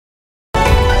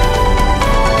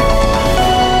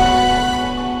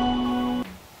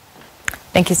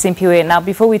Thank you, Simpiwe. Now,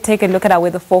 before we take a look at our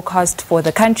weather forecast for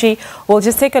the country, we'll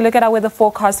just take a look at our weather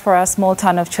forecast for our small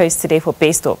town of choice today for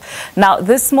Baysdorp. Now,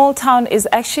 this small town is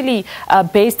actually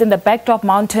based in the backdrop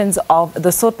mountains of the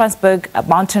Soutpansberg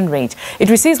mountain range.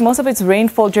 It receives most of its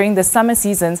rainfall during the summer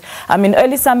seasons. In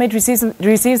early summer, it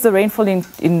receives the rainfall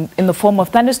in the form of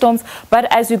thunderstorms,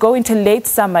 but as we go into late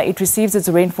summer, it receives its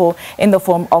rainfall in the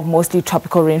form of mostly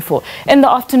tropical rainfall. In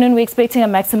the afternoon, we're expecting a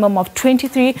maximum of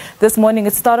 23. This morning,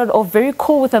 it started off very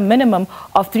cool with a minimum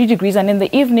of 3 degrees, and in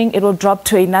the evening it will drop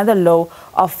to another low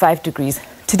of 5 degrees.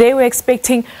 Today we're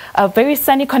expecting very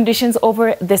sunny conditions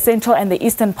over the central and the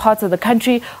eastern parts of the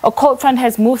country. A cold front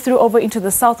has moved through over into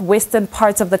the southwestern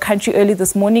parts of the country early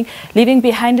this morning, leaving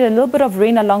behind it a little bit of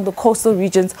rain along the coastal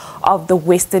regions of the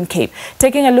Western Cape.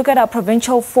 Taking a look at our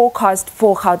provincial forecast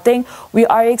for Gauteng, we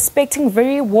are expecting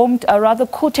very warm, rather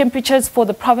cool temperatures for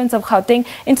the province of Gauteng.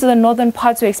 Into the northern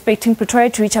parts, we're expecting Pretoria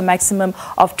to reach a maximum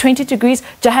of 20 degrees,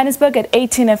 Johannesburg at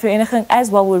 18, and Vereeniging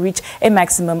as well will reach a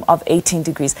maximum of 18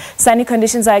 degrees. Sunny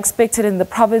conditions are expected in the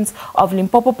province of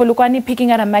Limpopo, Polokwane peaking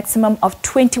at a maximum of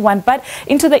 21, but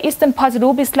into the eastern parts it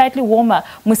will be slightly warmer.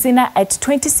 Musina at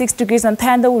 26 degrees and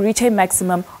Thanda will reach a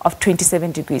maximum of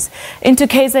 27 degrees. Into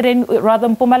KZN, rather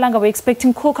Mpumalanga, we're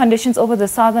expecting cool conditions over the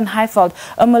southern Highveld,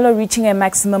 Umalo reaching a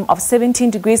maximum of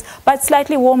 17 degrees, but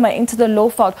slightly warmer into the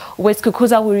Lowveld. West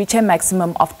Kukuza will reach a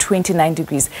maximum of 29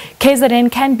 degrees.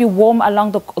 KZN can be warm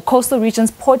along the coastal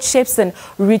regions, Port Shepstone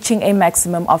reaching a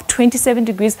maximum of 27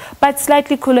 degrees, but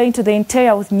slightly cooler into the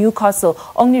interior with Newcastle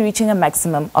only reaching a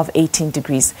maximum of 18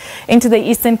 degrees. Into the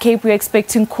Eastern Cape, we're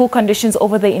expecting cool conditions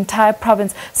over the entire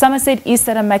province. Somerset East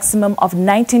at a maximum of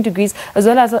 19 degrees, as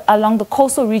well as along the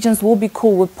coastal regions will be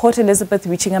cool, with Port Elizabeth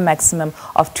reaching a maximum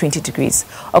of 20 degrees.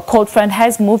 A cold front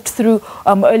has moved through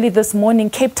early this morning,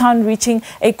 Cape Town reaching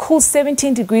a cool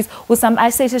 17 degrees with some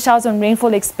isolated showers and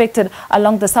rainfall expected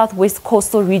along the southwest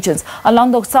coastal regions.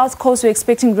 Along the south coast, we're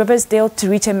expecting Riversdale to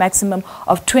reach a maximum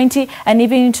of 20, and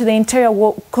even into the interior,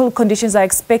 cool conditions are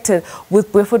expected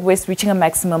with Beaufort West reaching a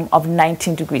maximum of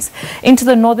 19 degrees. Into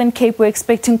the Northern Cape, we're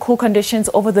expecting cool conditions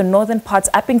over the northern parts,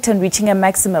 Uppington reaching a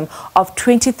maximum of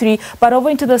 23, but over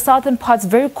into the southern parts,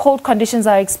 very cold conditions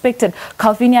are expected.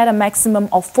 Calvinia at a maximum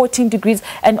of 14 degrees,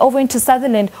 and over into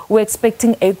Sutherland, we're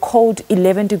expecting a cold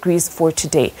 11 degrees for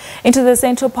today. Into the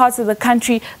central parts of the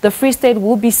country, the Free State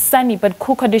will be sunny, but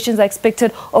cool conditions are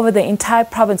expected over the entire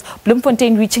province.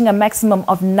 Bloemfontein reaching a maximum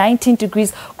of 19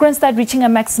 degrees, Kroonstad reaching a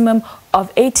maximum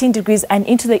of 18 degrees, and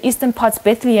into the eastern parts,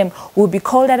 Bethlehem will be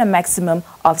cold at a maximum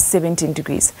of 17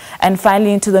 degrees. And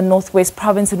finally, into the northwest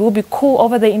province, it will be cool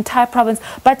over the entire province,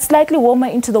 but slightly warmer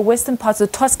into the western parts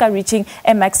of Tosca reaching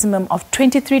a maximum of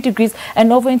 23 degrees,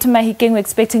 and over into Mahikeng, we're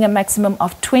expecting a maximum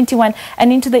of 21,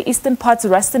 and into the eastern parts,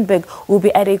 Rustenburg will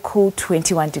be at a cool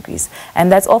 21 degrees.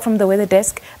 And that's all from the weather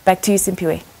desk. Back to you,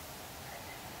 Simpiwe.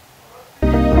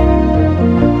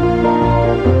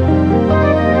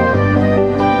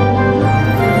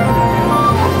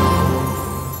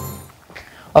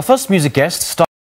 Our first music guest